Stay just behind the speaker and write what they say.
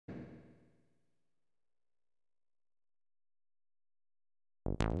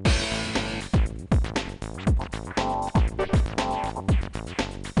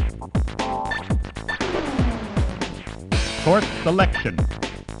Course selection.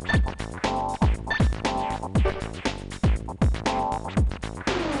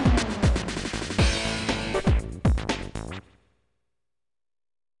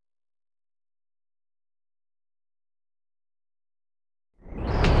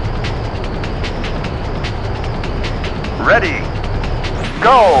 Ready.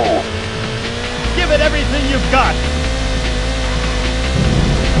 Go! Give it everything you've got!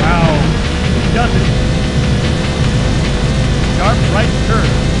 Wow, he does it. Sharp right turn.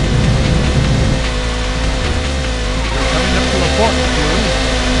 We're coming up to a fork soon.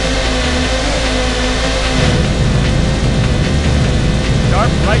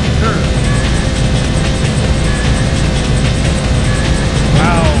 Sharp right turn.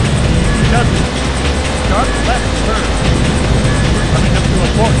 Wow, he does it. Sharp left turn. We're coming up to a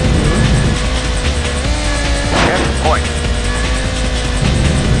fork soon. Next point.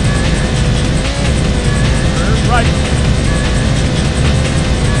 Turn right.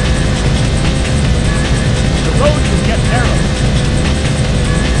 The road will get narrow.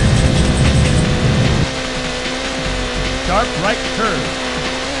 Sharp right turn.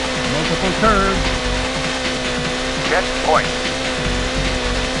 Multiple curves. Next point.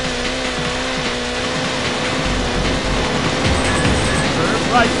 Turn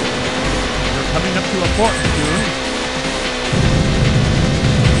right. We're coming up to a fork soon.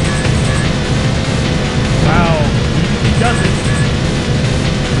 Wow, he does it.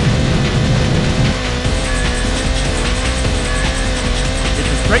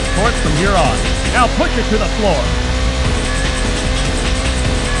 It's a straight course from here on. Now push it to the floor.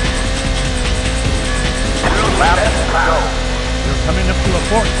 Go. You're coming up to a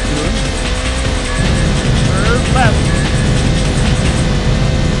fork soon. Curve left.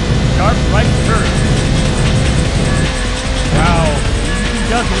 Sharp right turn. Wow, easy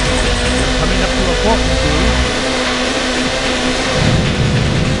does it. You're coming up to a fork soon.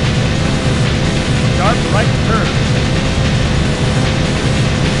 Sharp right turn.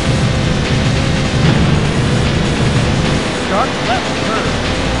 Sharp left turn.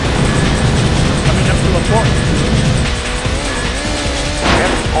 You're coming up to a fork soon.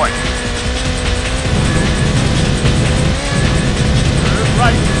 Next point. Turn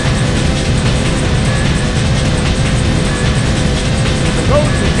right. The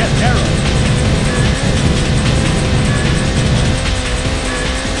road will get narrow.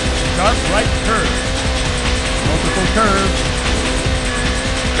 Sharp right turn. Multiple curves.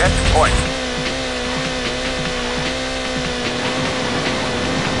 Next point.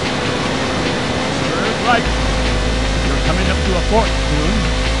 Turn right. You're coming up to a fork soon.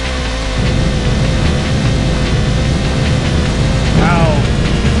 Wow,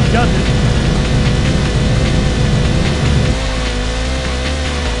 he does it.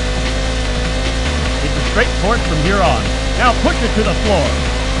 It's a straight course from here on. Now push it to the floor.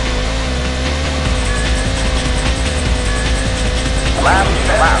 Lap.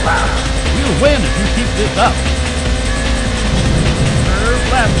 We'll win if you keep this up. Curve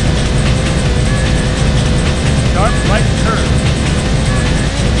left. Sharp right turn.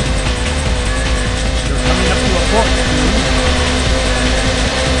 You're coming up to a fork soon.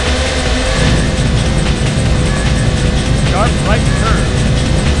 Sharp right turn.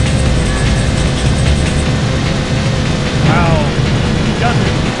 Wow, he does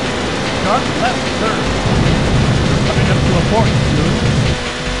it. Sharp left turn. You're coming up to a fork soon.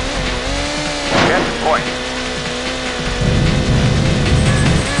 Next point.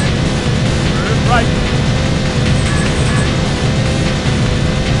 Turn right.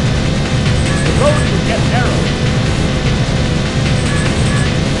 The road will get narrow.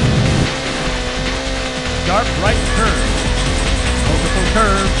 Sharp right turn. Multiple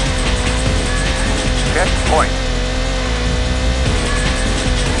curves. Next point.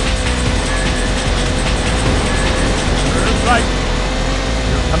 Turn right.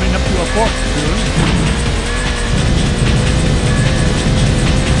 You're coming up to a fork soon.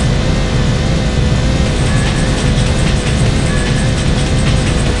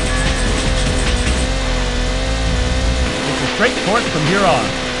 It's a straight course from here on.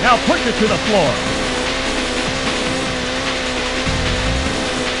 Now push it to the floor.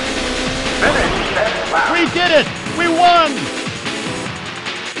 Finish. We did it! We won!